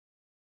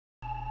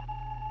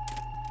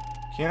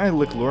Can't I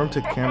lure him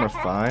to camera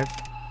 5?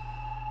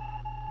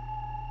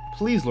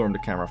 Please lure him to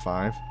camera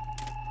 5.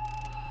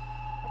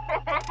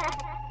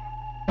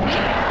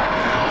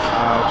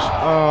 Ouch.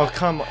 Oh,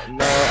 come on.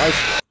 No,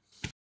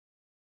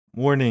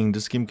 Warning,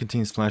 this game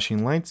contains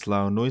flashing lights,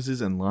 loud noises,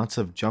 and lots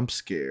of jump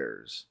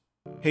scares.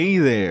 Hey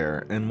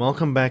there, and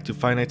welcome back to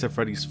Five Nights at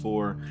Freddy's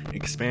 4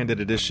 Expanded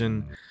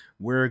Edition.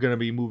 We're going to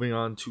be moving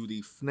on to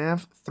the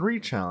FNAF 3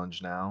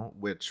 challenge now,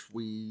 which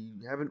we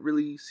haven't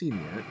really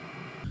seen yet.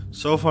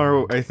 So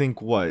far, I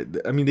think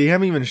they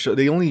haven't even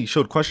they only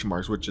showed question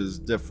marks, which is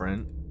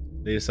different.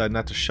 They decided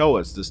not to show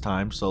us this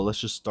time, so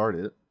let's just start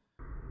it.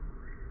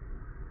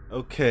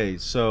 Okay,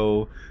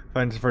 so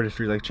Five Nights at Freddy's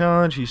 3 like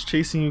challenge. He's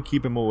chasing you,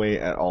 keep him away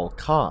at all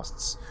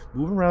costs.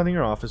 Move around in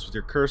your office with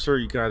your cursor.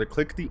 You can either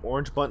click the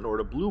orange button or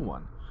the blue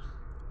one.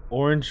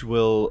 Orange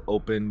will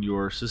open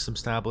your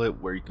systems tablet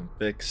where you can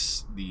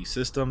fix the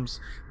systems.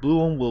 Blue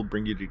one will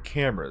bring you to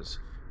cameras.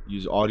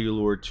 Use audio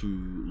lure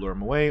to lure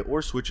him away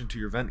or switch into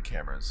your vent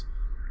cameras.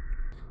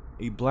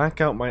 A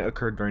blackout might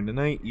occur during the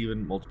night,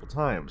 even multiple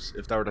times.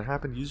 If that were to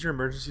happen, use your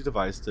emergency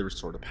device to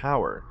restore the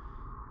power.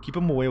 Keep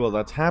him away while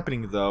that's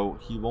happening, though.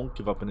 He won't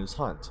give up in his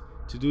hunt.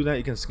 To do that,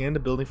 you can scan the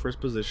building for his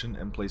position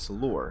and place a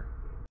lure.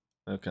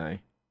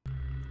 Okay.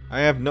 I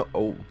have no...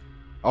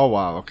 Oh,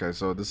 wow. Okay,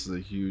 so this is a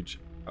huge...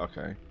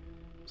 Okay.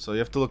 So you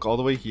have to look all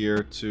the way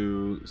here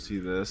to see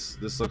this.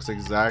 This looks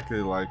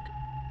exactly like...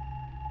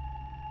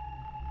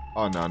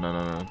 Oh, no.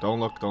 Don't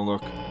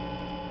look.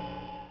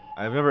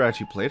 I've never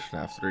actually played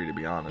FNAF 3, to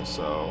be honest,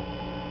 so...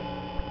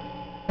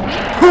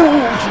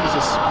 Oh,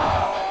 Jesus!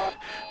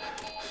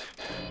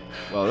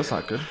 Well, that's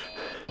not good.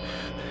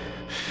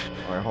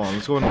 Alright, hold on.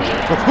 Let's go in.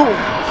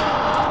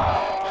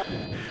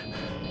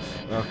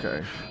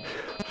 Okay.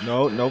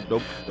 Nope.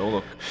 Don't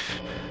look.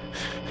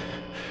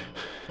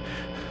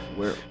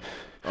 Where?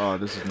 Oh,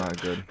 this is not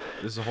good.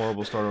 This is a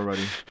horrible start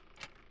already.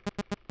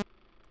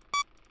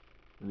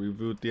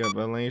 Reboot the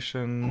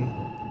ventilation.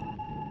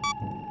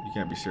 You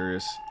can't be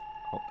serious.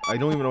 I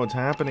don't even know what's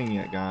happening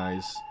yet,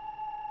 guys.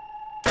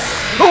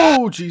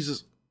 Oh,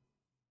 Jesus!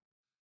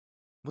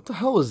 What the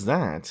hell is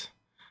that?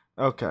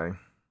 Okay.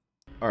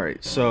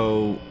 Alright,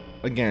 so...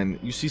 Again,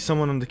 you see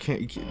someone on the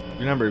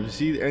remember, if you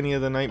see any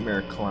of the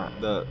nightmare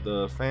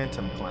the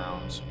phantom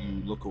clowns,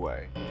 you look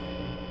away.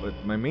 But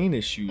my main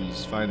issue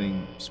is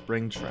finding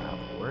Springtrap.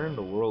 Where in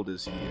the world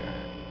is he at?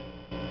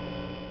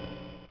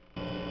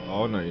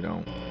 Oh, no, you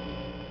don't.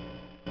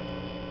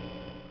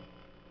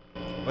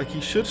 Like,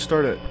 he should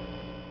start at...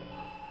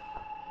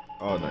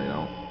 Oh, no, you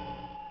don't.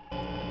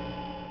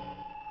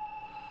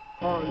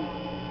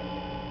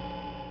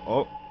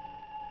 Oh.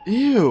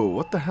 Ew,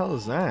 what the hell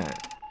is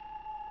that?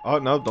 Oh,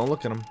 no, don't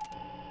look at him.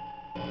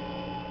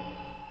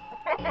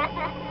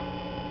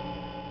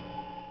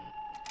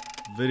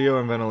 Video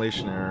and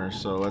ventilation error,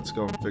 so let's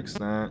go and fix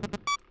that.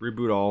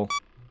 Reboot all.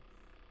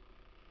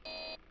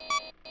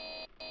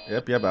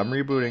 Yep, I'm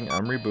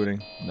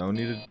rebooting. No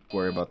need to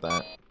worry about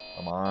that.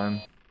 Come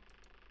on.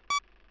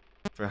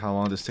 For how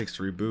long this takes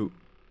to reboot.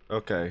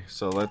 Okay,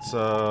 so let's,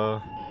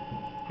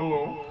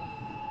 Hello?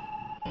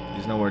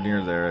 He's nowhere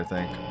near there, I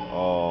think.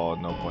 Oh,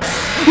 no point.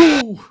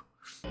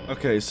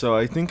 Okay, so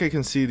I think I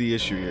can see the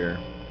issue here.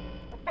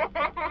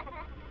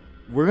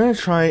 We're gonna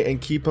try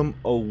and keep him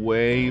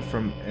away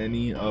from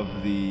any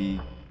of the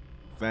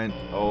vent.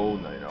 Oh,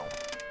 no, you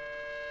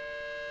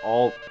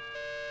don't.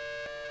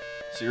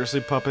 Seriously,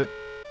 puppet?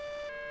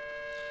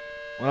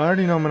 Well, I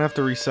already know I'm gonna have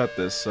to reset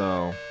this,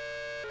 so...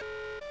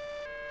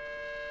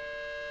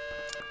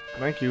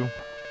 Thank you.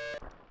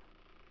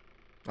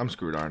 I'm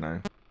screwed, aren't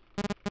I?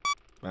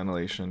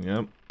 Ventilation,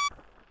 yep.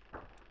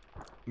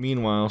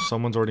 Meanwhile,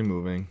 someone's already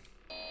moving.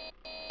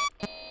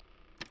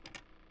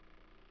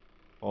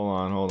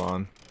 Hold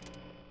on.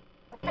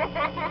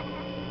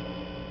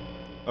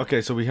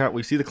 Okay, so we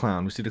see the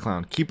clown.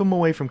 Keep him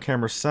away from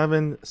camera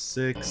 7,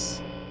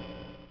 6,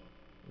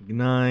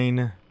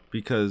 9,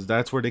 because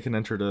that's where they can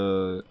enter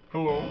the...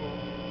 Hello?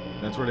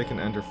 That's where they can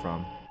enter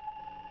from.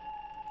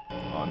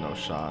 Oh, no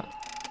shot.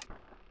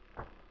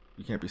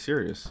 You can't be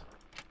serious.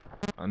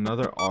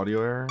 Another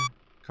audio error?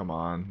 Come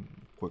on,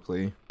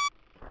 quickly.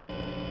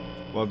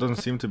 Well, it doesn't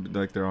seem to be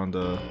like they're on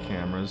the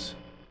cameras.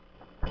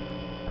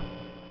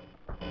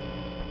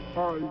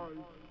 Hi.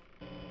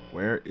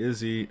 Where is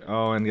he?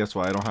 Oh, and guess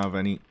what? I don't have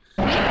any.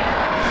 Well,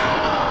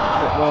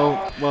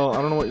 I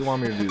don't know what you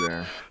want me to do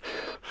there.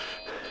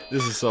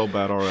 This is so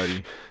bad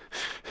already.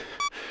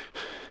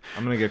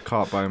 I'm gonna get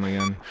caught by him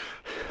again.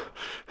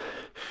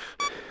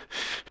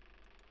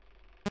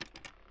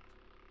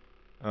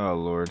 Oh,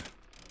 Lord.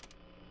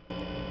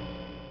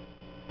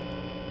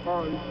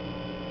 Hi.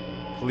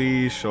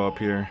 Please show up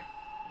here.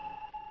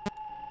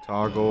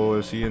 Toggle,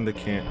 is he in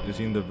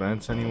the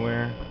vents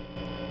anywhere?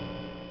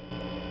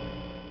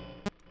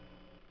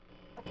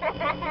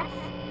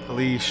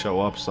 Please show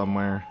up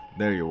somewhere.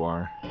 There you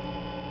are.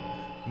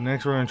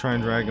 Next we're gonna try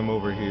and drag him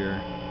over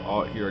here.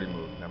 Oh, he already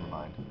moved. Never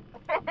mind.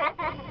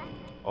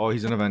 Oh,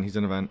 he's in a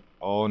vent.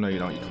 Oh, no you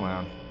don't, you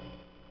clown.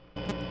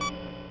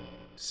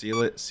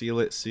 Seal it.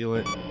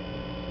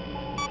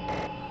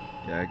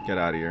 Yeah, get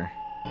out of here.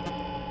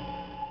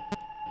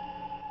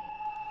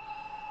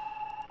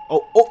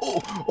 Oh, oh,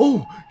 oh,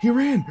 oh, he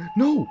ran.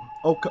 No.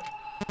 Oh,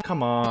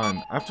 come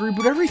on. I have to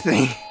reboot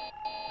everything.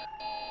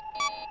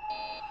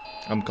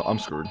 I'm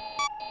screwed.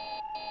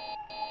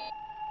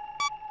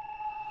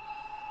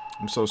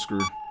 I'm so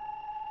screwed.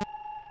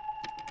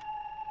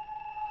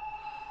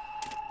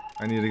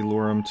 I need to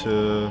lure him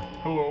to...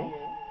 Hello?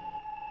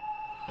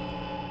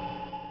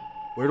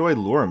 Where do I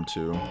lure him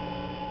to?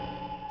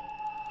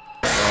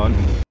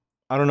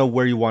 I don't know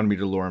where you want me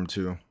to lure him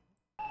to.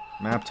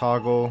 Map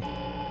toggle.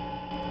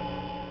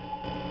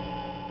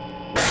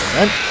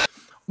 Vent?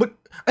 But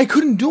I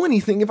couldn't do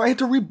anything if I had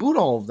to reboot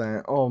all of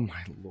that. Oh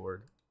my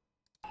lord.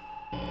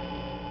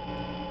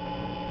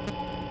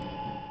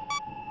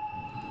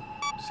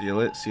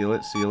 Seal it, seal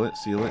it, seal it,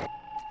 seal it.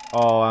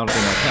 Oh, I don't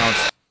think that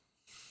counts.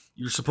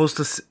 You're supposed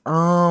to...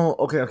 Oh,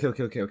 okay.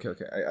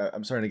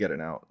 I'm starting to get it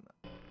now.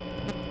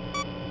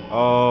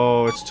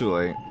 Oh, it's too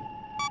late.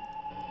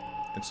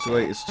 It's too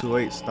late, it's too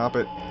late. Stop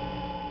it.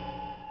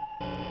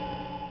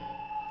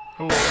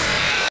 Hello?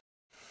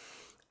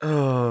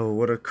 Oh,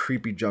 what a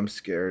creepy jump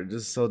scare.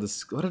 Just so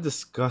what a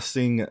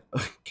disgusting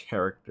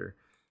character.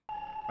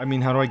 I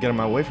mean, how do I get him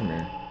away from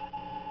here?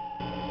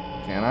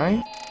 Can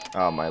I?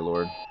 Oh, my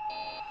lord.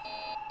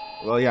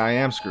 Well, yeah, I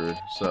am screwed,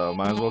 so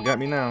might as well get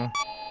me now.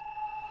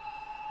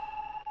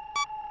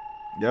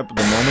 Yep,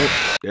 the moment.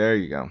 There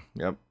you go.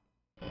 Yep.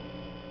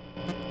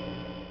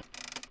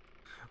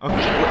 Okay,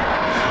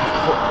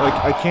 like,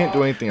 I can't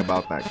do anything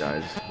about that,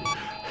 guys.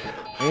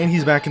 And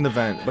he's back in the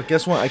vent. But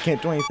guess what? I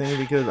can't do anything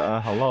because,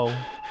 hello.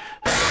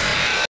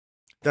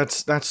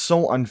 That's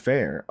so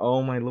unfair.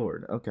 Oh, my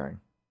lord. Okay.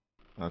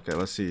 Okay,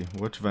 let's see.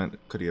 Which vent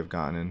could he have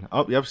gotten in?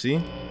 Oh, yep,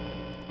 see?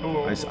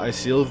 Hello? I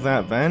sealed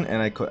that vent,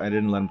 and I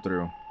didn't let him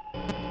through.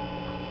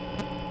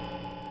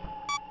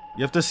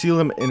 You have to seal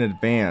him in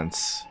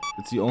advance.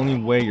 It's the only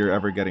way you're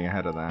ever getting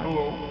ahead of that.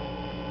 Hello?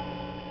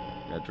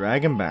 Yeah,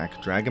 drag him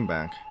back. Drag him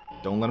back.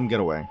 Don't let him get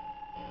away.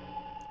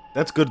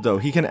 That's good, though.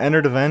 He can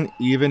enter the vent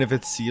even if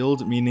it's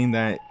sealed, meaning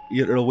that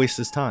it'll waste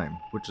his time,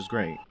 which is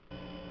great.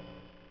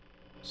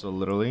 So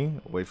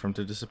literally, wait for him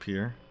to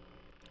disappear.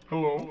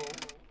 Hello?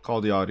 Call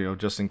the audio,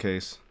 just in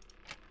case.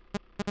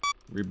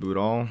 Reboot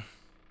all.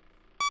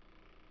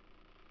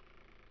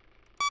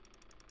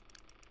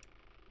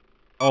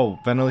 Oh,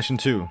 ventilation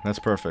 2. That's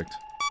perfect.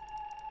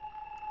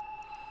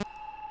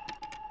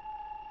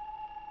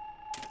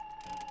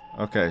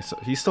 Okay, so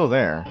he's still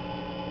there.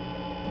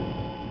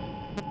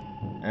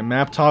 And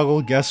map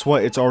toggle, guess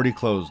what? It's already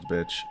closed,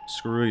 bitch.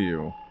 Screw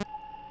you.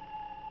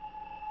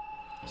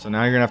 So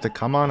now you're gonna have to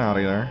come on out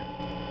of there.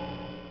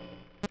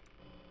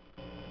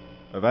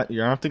 You're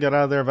gonna have to get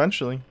out of there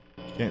eventually.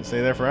 You can't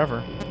stay there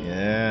forever.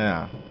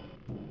 Yeah.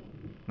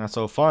 Not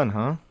so fun,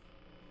 huh?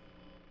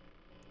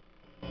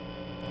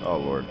 Oh,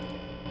 lord.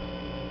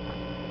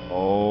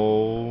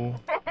 Oh.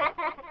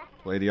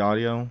 Play the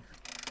audio.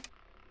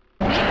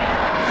 Thank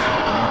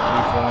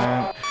you for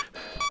that.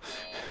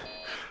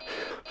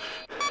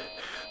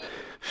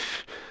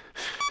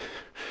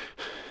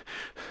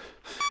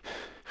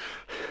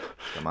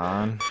 Come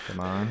on, come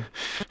on.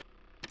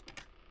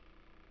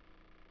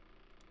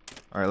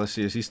 Alright, let's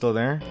see. Is he still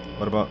there?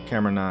 What about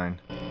camera 9?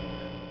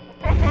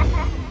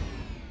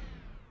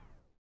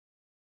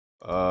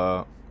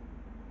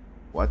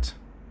 What?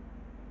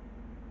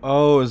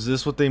 Oh, is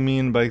this what they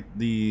mean by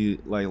the,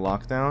 like,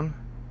 lockdown?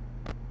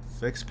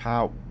 Fix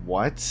power.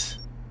 What?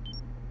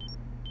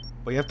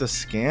 But you have to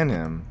scan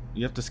him.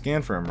 You have to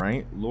scan for him,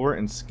 right? Lure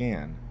and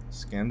scan.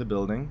 Scan the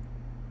building.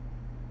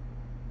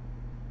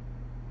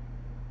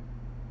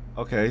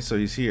 Okay, so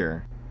he's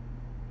here.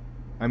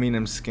 I mean,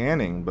 I'm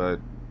scanning, but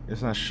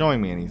it's not showing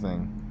me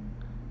anything.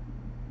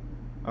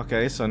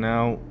 Okay, so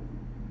now...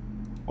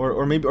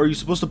 Or maybe... Are you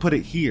supposed to put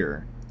it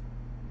here?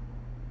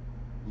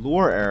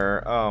 Lure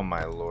error? Oh,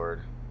 my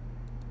lord.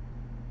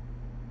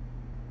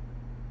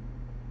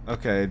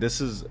 Okay, this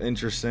is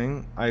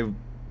interesting. I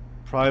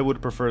probably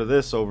would prefer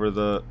this over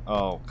the...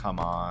 Oh, come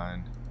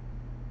on.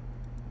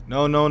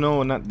 No,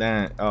 not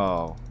that.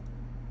 Oh.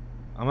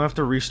 I'm gonna have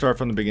to restart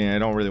from the beginning. I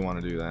don't really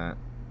want to do that.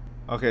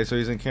 Okay, so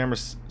he's in camera.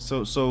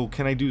 So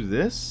can I do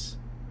this?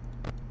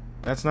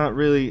 That's not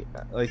really,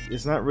 like,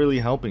 it's not really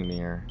helping me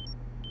here.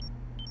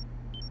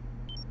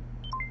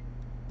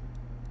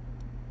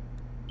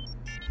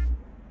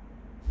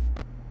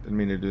 Didn't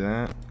mean to do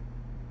that.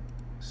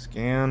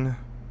 Scan.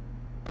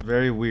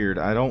 Very weird.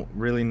 I don't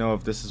really know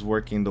if this is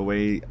working the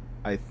way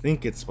I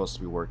think it's supposed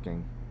to be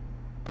working.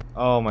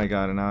 Oh my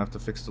god, and now I have to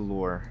fix the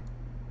lure.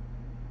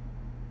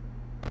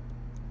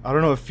 I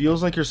don't know, it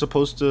feels like you're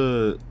supposed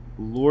to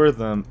lure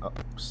them. Oh,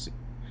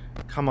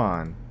 come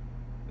on.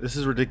 This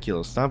is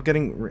ridiculous. Stop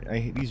getting I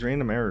hate these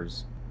random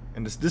errors.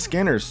 And this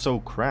scanner is so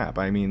crap.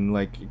 I mean,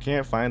 like, you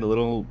can't find a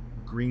little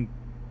green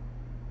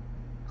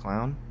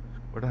clown?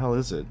 Where the hell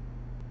is it?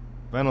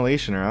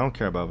 Ventilation error. I don't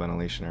care about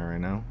ventilation error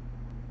right now.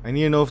 I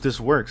need to know if this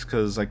works,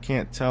 because I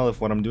can't tell if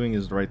what I'm doing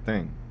is the right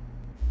thing.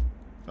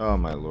 Oh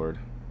my lord.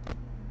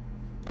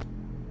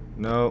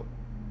 No.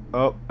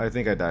 Oh, I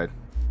think I died.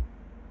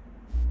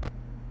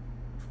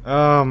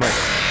 Oh my...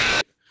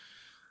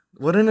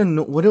 What an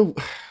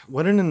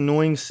what an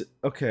annoying.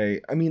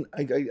 Okay, I mean,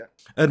 I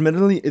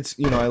admittedly, it's,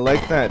 you know, I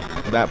like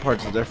that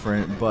part's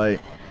different,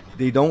 but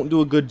they don't do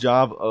a good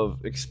job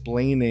of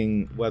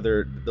explaining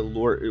whether the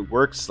lure it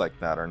works like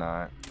that or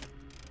not.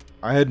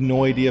 I had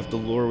no idea if the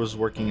lure was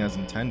working as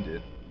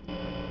intended.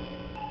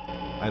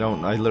 I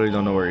literally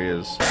don't know where he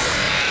is.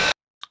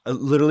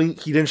 Literally,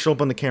 he didn't show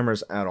up on the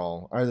cameras at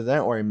all. Either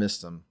that or I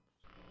missed him.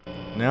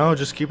 Now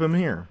just keep him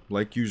here,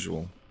 like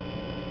usual.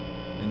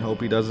 And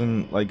hope he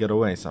doesn't, like, get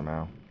away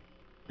somehow.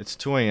 It's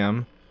 2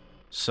 a.m.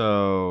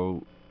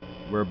 So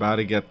we're about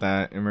to get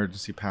that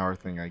emergency power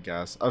thing, I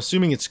guess.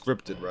 Assuming it's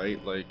scripted,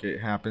 right? Like, it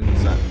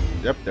happens at...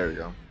 Yep, there you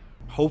go.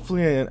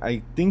 Hopefully,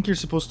 I think you're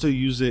supposed to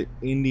use it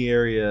in the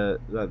area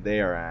that they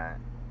are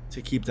at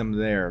to keep them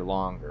there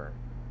longer.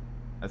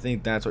 I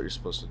think that's what you're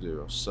supposed to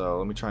do. So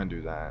let me try and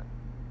do that.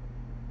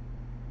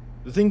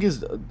 The thing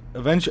is,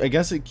 eventually, I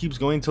guess it keeps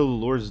going till the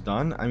lure's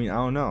done. I mean, I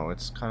don't know.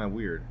 It's kind of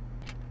weird.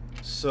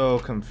 So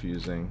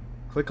confusing.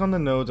 Click on the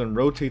nodes and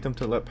rotate them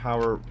to let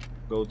power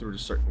go through the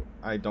circle.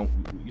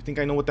 You think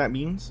I know what that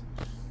means?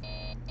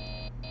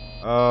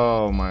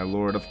 Oh my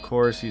lord, of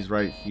course he's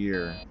right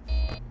here.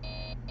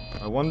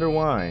 I wonder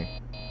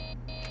why.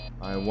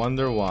 I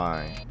wonder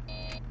why.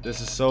 This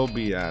is so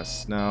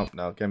BS. No,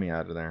 get me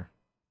out of there.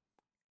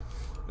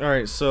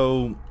 Alright,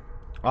 so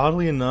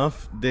oddly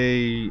enough,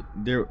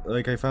 they're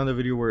like, I found a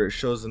video where it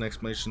shows an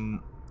explanation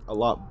a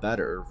lot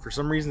better. For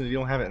some reason they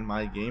don't have it in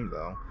my game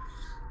though.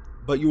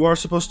 But you are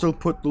supposed to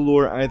put the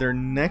lure either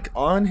neck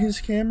on his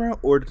camera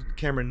or the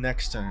camera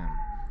next to him.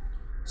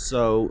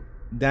 So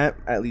that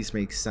at least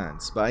makes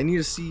sense. But I need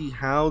to see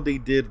how they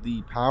did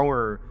the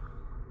power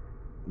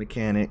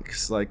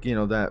mechanics, like, you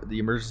know, the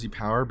emergency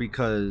power,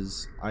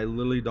 because I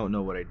literally don't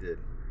know what I did.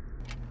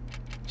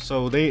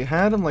 So they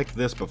had him like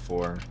this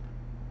before.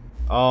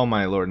 Oh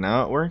my lord,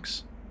 now it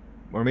works?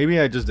 Or maybe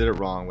I just did it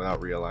wrong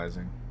without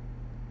realizing.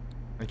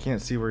 I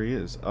can't see where he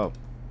is. Oh.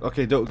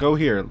 Okay, go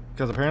here,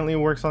 because apparently it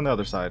works on the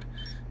other side.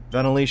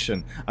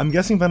 Ventilation. I'm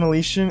guessing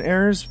ventilation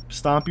errors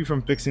stop you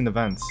from fixing the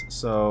vents.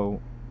 So,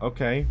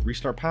 okay,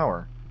 restart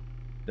power.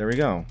 There we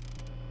go.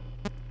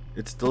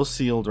 It's still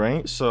sealed,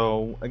 right?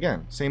 So,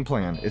 again, same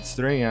plan. It's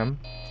 3 a.m.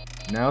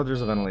 Now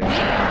there's a ventilation. Ooh,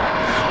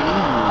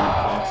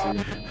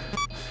 fancy.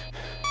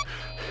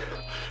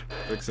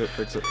 Fix it,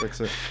 fix it,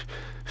 fix it.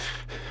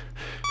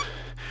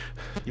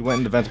 He went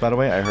in the vents, by the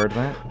way. I heard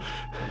that.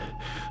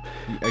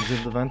 He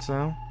exited the vents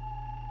now.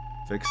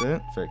 Fix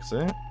it, fix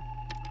it.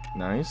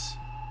 Nice.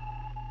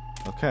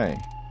 Okay.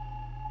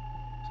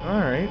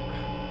 Alright.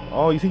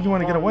 Oh, you think you want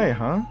to get away,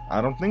 huh?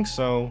 I don't think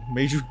so.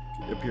 Made you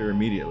appear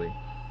immediately.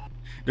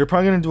 They're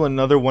probably going to do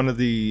another one of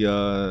the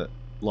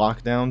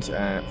lockdowns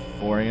at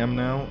 4 a.m.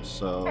 now,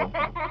 so...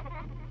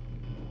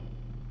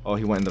 Oh,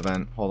 he went in the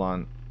vent. Hold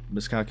on.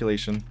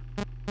 Miscalculation.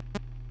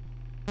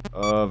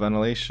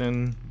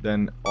 Ventilation,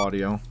 then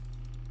audio.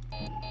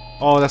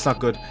 Oh, that's not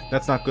good.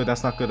 That's not good,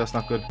 that's not good, that's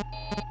not good.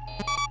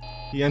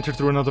 He entered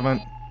through another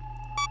vent.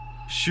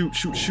 Shoot,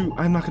 shoot, shoot.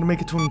 I'm not gonna make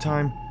it to him in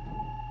time.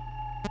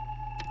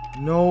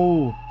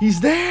 No. He's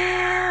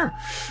there!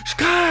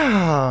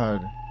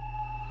 God!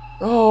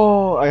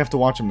 Oh, I have to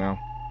watch him now.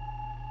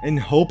 And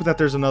hope that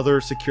there's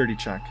another security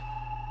check.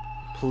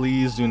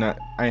 Please do not.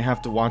 I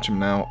have to watch him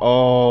now.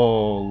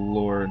 Oh,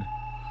 Lord.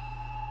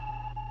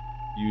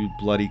 You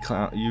bloody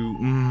clown.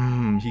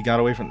 You, he got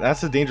away from...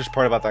 That's the dangerous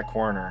part about that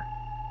corner.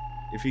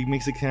 If he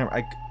makes a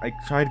camera... I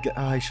tried to get...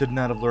 Oh, I should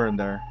not have lured him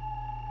there.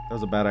 That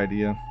was a bad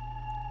idea.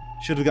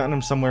 Should have gotten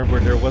him somewhere where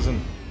there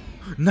wasn't...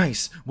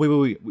 Nice!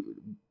 Wait.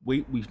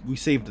 We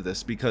saved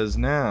this because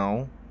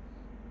now...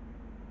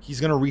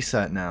 He's gonna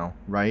reset now,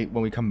 right?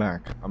 When we come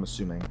back, I'm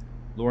assuming.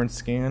 Lure and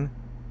scan.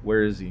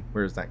 Where is he?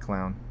 Where is that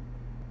clown?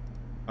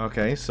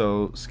 Okay,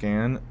 so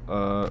scan.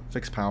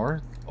 Fix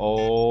power.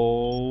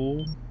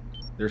 Oh...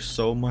 There's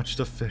so much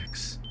to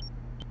fix.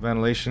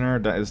 Ventilation error,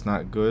 that is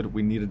not good.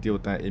 We need to deal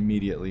with that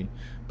immediately.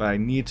 But I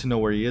need to know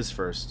where he is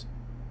first.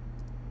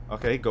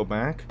 Okay, go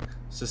back.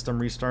 System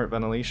restart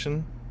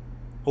ventilation.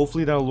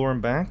 Hopefully that'll lure him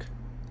back.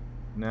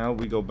 Now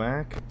we go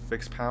back.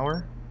 Fix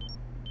power.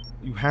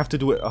 You have to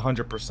do it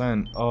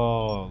 100%.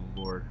 Oh,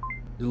 Lord.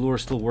 The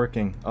lure's still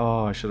working.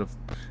 Oh, I should have...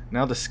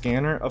 Now the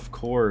scanner? Of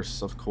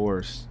course, of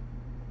course.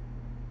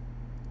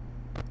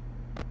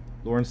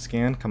 Lure and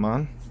scan, come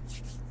on.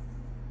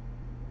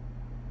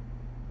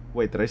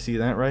 Wait, did I see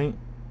that right?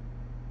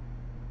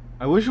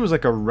 I wish it was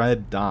like a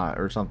red dot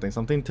or something.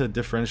 Something to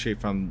differentiate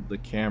from the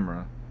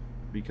camera.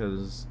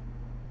 Because...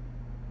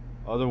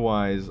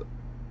 otherwise...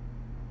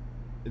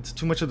 it's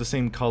too much of the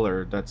same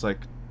color that's like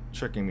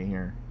tricking me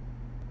here.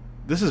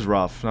 This is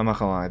rough, I'm not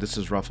gonna lie. This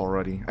is rough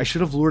already. I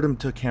should have lured him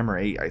to camera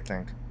 8, I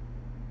think.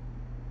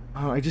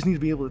 Oh, I just need to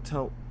be able to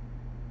tell...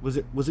 Was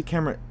it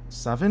camera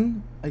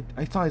 7?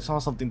 I thought I saw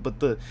something, but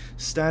the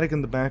static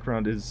in the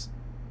background is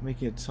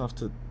making it tough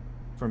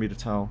for me to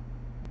tell.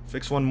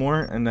 Fix one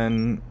more, and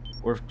then...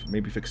 or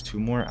maybe fix 2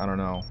 more? I don't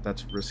know.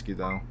 That's risky,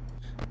 though.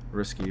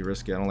 Risky.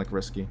 I don't like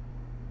risky.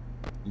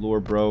 Lure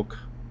broke.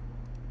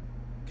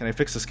 Can I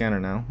fix the scanner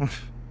now?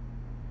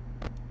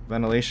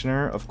 Ventilation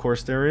error? Of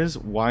course there is.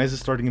 Why is it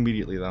starting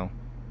immediately, though?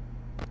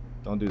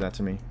 Don't do that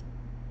to me.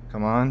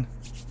 Come on.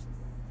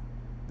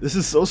 This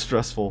is so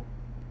stressful.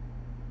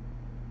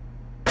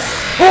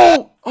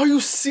 Oh! Are you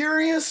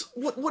serious?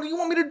 What do you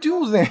want me to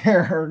do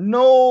there?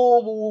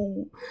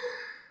 No!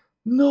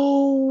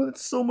 No,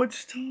 that's so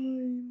much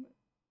time.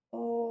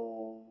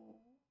 Oh.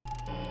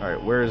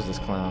 Alright, where is this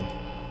clown?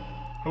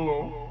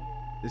 Hello?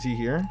 Is he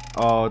here?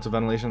 Oh, it's a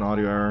ventilation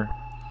audio error.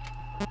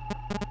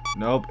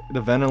 Nope,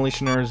 the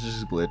ventilation error is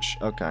just a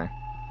glitch. Okay.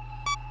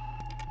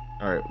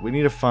 Alright, we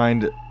need to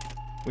find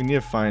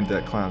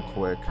that clown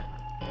quick.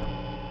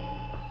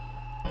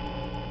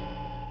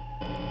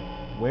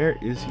 Where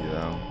is he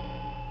though?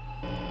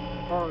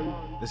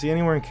 Is he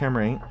anywhere in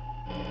camera 8?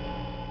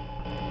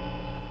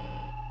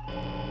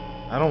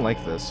 I don't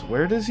like this.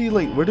 Where did they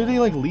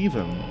leave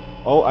him?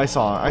 Oh, I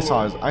saw him.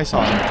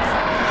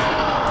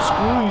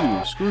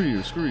 Screw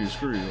you.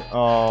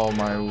 Oh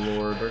my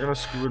lord, they're gonna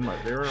ruin my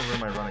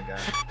run again.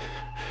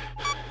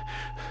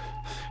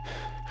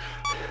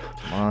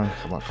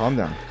 Come on, calm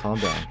down.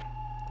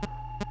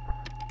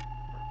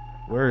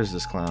 Where is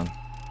this clown?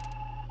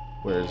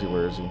 Where is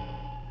he?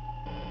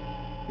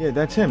 Yeah,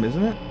 that's him,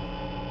 isn't it?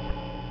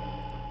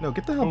 No,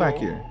 get the hell back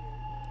here.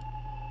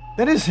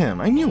 That is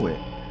him, I knew it.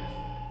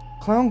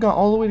 Clown got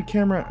all the way to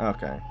camera.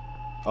 Okay.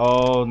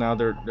 Oh, now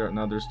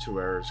there's 2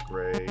 errors.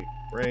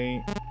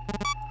 Great.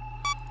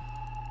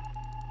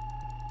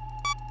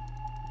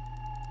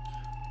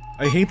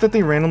 I hate that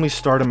they randomly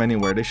start him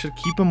anywhere. They should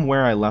keep him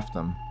where I left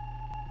him.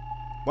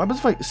 What happens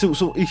if I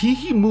so if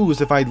he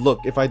moves if I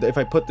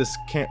put this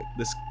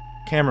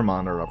camera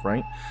monitor up,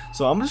 right?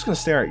 So I'm just gonna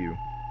stare at you.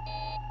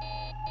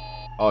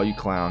 Oh, you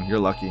clown! You're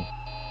lucky.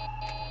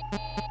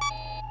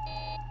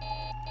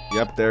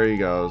 Yep, there he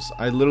goes.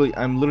 I'm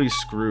literally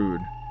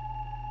screwed.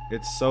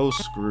 It's so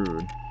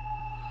screwed.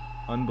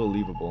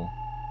 Unbelievable.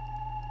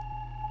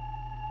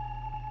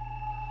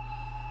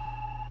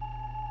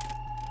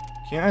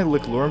 Can't I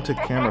lure him to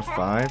camera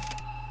 5?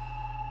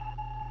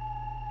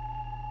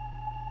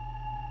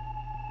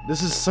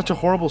 This is such a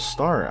horrible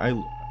start.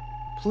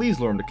 Please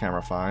lure him to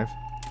camera 5.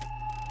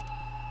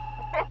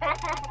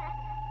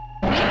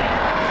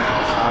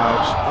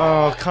 Ouch.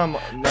 Oh, come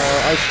on.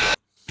 No,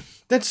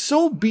 that's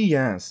so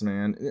BS,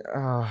 man.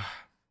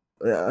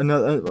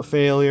 Another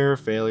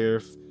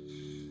failure.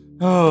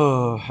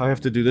 Oh, I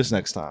have to do this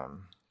next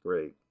time.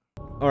 Great.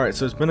 Alright,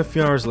 so it's been a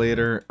few hours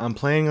later. I'm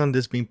planning on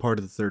this being part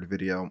of the 3rd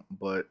video,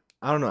 but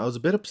I don't know. I was a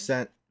bit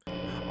upset.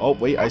 Oh,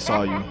 wait, I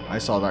saw you. I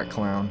saw that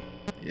clown.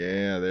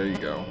 Yeah, there you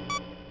go.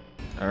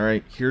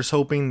 Alright, here's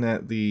hoping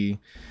that the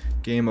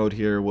game mode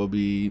here will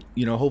be,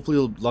 you know, hopefully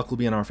luck will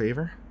be in our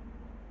favor.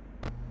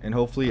 And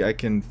hopefully I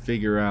can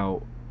figure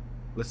out,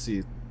 let's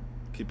see,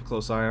 keep a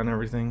close eye on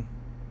everything.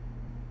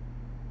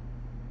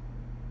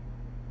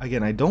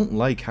 Again, I don't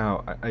like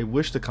how, I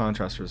wish the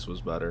contrast for this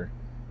was better.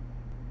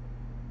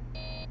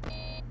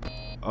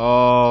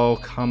 Oh,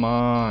 come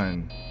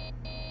on.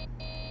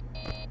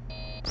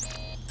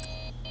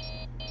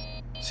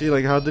 See,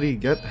 like, how did he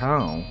get,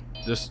 how?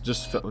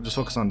 Just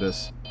focus on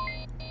this.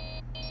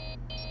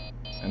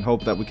 And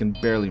hope that we can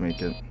barely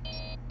make it.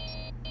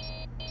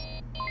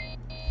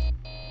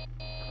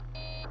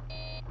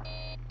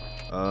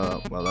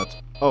 Well that's...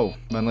 Oh,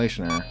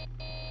 ventilation error.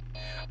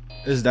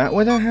 Is that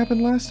why that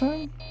happened last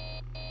time?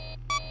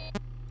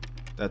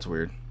 That's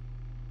weird.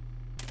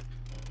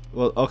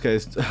 Well, okay,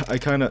 I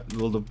kinda...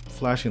 Well, the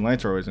flashing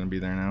lights are always gonna be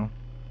there now.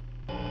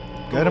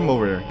 Get him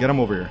over here. Get him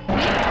over here.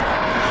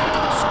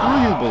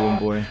 Screw you, balloon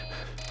boy.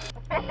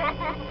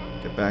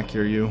 Get back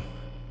here, you.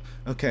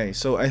 Okay,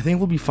 so I think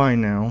we'll be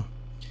fine now.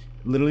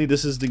 Literally,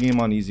 this is the game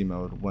on easy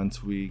mode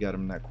once we got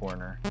him in that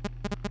corner.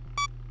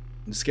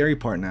 The scary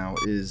part now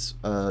is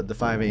the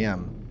 5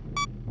 a.m.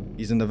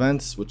 He's in the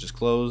vents, which is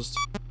closed.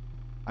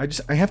 I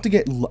kind of have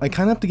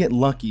to get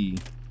lucky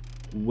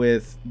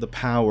with the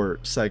power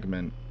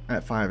segment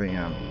at 5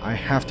 a.m. I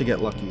have to get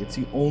lucky. It's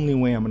the only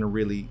way I'm gonna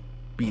really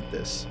beat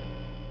this.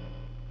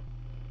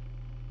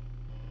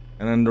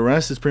 And then the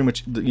rest is pretty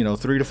much, you know,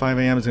 3 to 5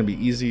 a.m. is gonna be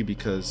easy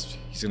because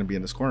he's gonna be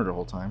in this corner the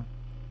whole time.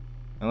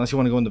 Unless you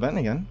want to go in the vent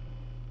again.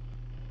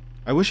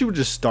 I wish he would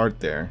just start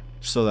there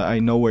so that I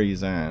know where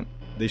he's at.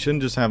 They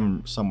shouldn't just have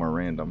him somewhere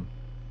random,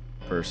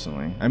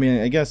 personally. I mean,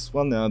 I guess,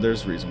 well, no,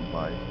 there's a reason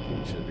why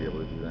he should be able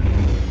to do that.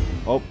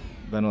 Oh,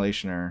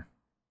 ventilation error.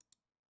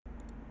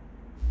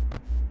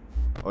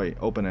 Oh, wait,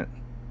 open it.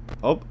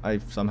 Oh, I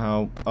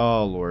somehow...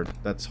 Oh, Lord,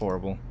 that's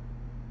horrible.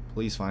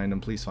 Please find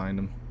him, please find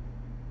him.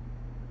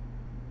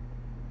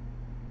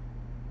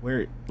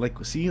 Where,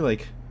 like, see,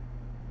 like,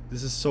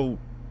 this is so...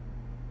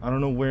 I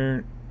don't know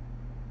where...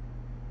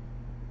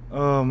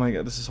 Oh my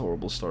god, this is a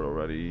horrible start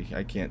already.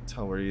 I can't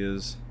tell where he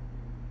is.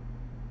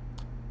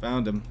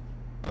 Found him.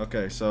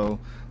 Okay, so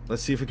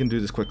let's see if we can do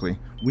this quickly.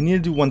 We need to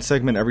do one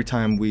segment every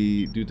time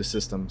we do the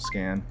system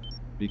scan,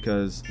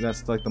 because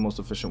that's like the most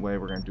efficient way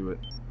we're gonna do it.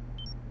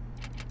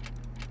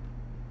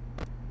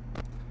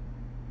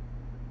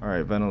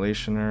 Alright,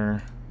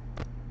 ventilationer.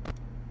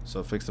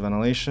 So fix the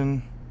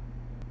ventilation.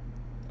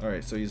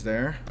 Alright, so he's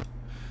there.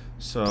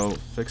 So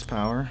fix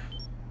power.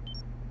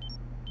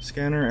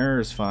 Scanner error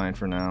is fine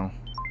for now.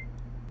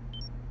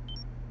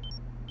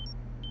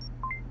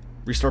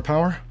 Restore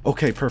power?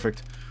 Okay,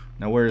 perfect.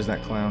 Now where is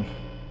that clown?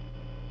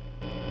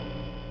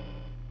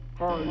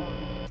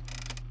 Hi.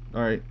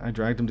 Alright, I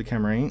dragged him to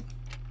camera 8.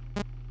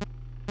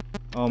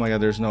 Oh my god,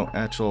 there's no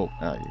actual...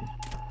 come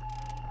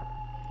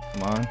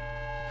on.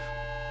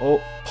 Oh,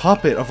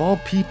 Puppet, of all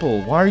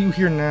people, why are you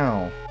here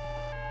now?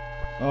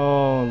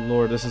 Oh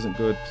lord, this isn't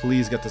good.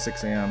 Please get to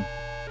 6 AM.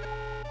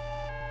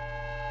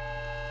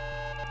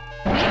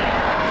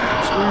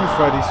 Screw you,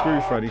 Freddy, screw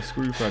you, Freddy,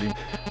 screw you, Freddy.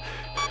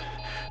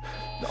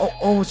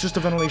 Oh, it's just a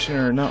ventilation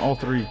error, not all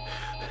 3.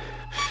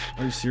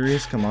 Are you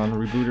serious? Come on,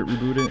 reboot it,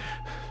 reboot it.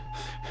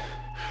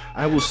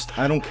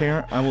 I don't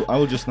care. I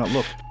will just not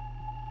look.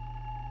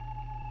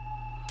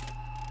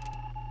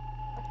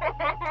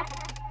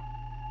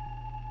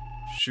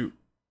 Shoot.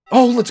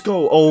 Oh, let's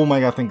go. Oh my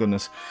god, thank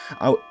goodness.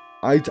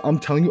 I'm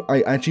telling you,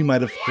 I actually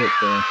might have quit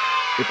there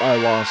if I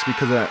lost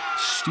because of that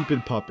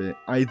stupid puppet.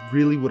 I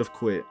really would have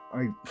quit.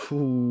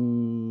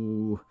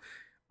 Ooh.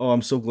 Oh,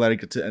 I'm so glad I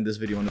get to end this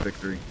video on a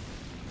victory.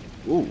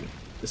 Ooh,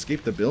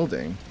 escape the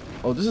building.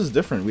 Oh, this is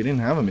different. We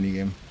didn't have a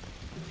minigame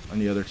on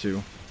the other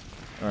 2.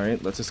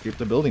 Alright, let's escape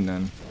the building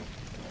then.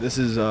 This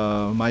is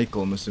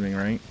Michael, I'm assuming,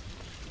 right?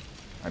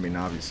 I mean,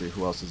 obviously,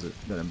 who else is it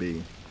gonna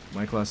be?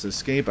 Michael has to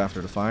escape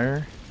after the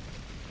fire.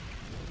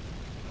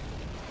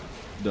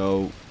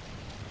 Though...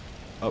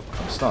 oh,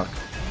 I'm stuck.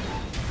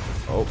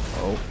 Oh.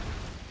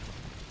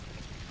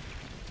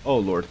 Oh,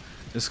 Lord.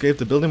 Escape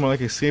the building more like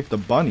escape the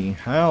bunny.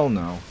 Hell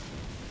no.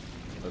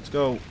 Let's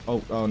go.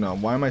 Oh no.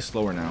 Why am I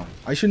slower now?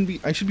 I should be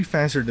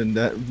faster than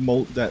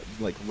that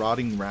like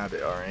rotting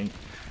rabbit, alright?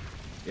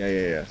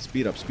 Yeah.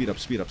 Speed up.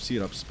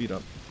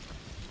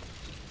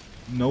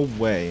 No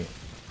way.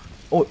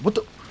 Oh, what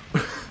the?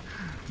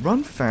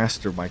 Run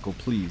faster, Michael,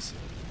 please.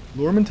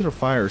 Lure him into the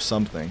fire or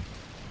something.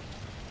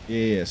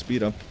 Yeah.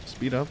 Speed up.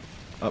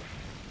 Up.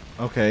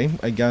 Okay.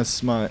 I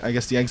guess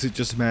the exit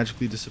just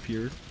magically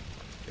disappeared.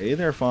 Hey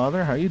there,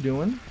 father. How you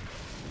doing?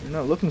 You're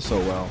not looking so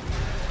well.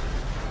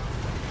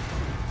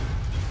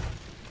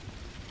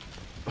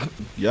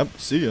 Yep.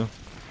 See ya.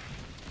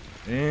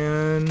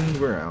 And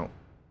we're out.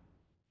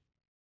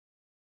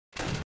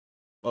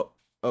 Oh,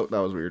 that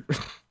was weird.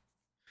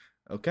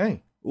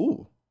 Okay.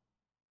 Ooh.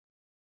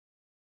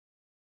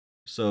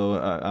 So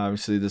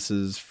obviously this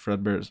is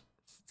Fazbear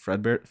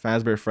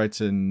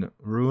Frights in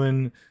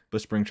Ruin,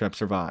 but Springtrap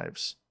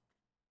survives.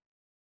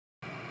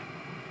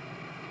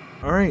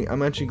 Alright,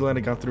 I'm actually glad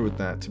I got through with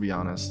that, to be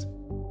honest.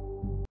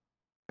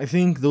 I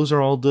think those are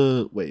all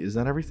the... wait, is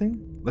that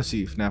everything? Let's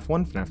see. FNAF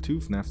 1, FNAF 2,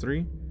 FNAF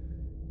 3.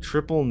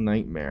 Triple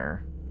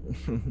Nightmare.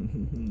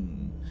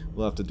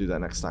 We'll have to do that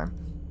next time.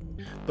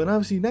 But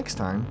obviously next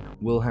time,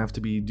 we'll have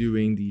to be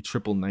doing the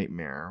Triple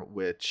Nightmare,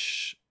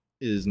 which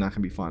is not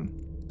going to be fun.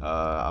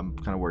 I'm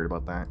kind of worried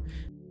about that.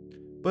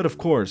 But of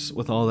course,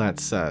 with all that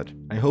said,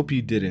 I hope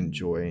you did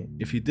enjoy.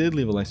 If you did,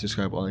 leave a like,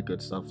 subscribe, all that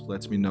good stuff.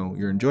 Lets me know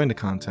you're enjoying the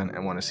content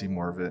and want to see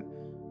more of it.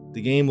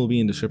 The game will be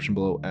in the description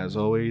below as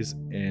always,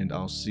 and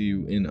I'll see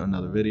you in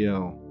another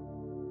video.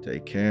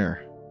 Take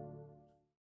care.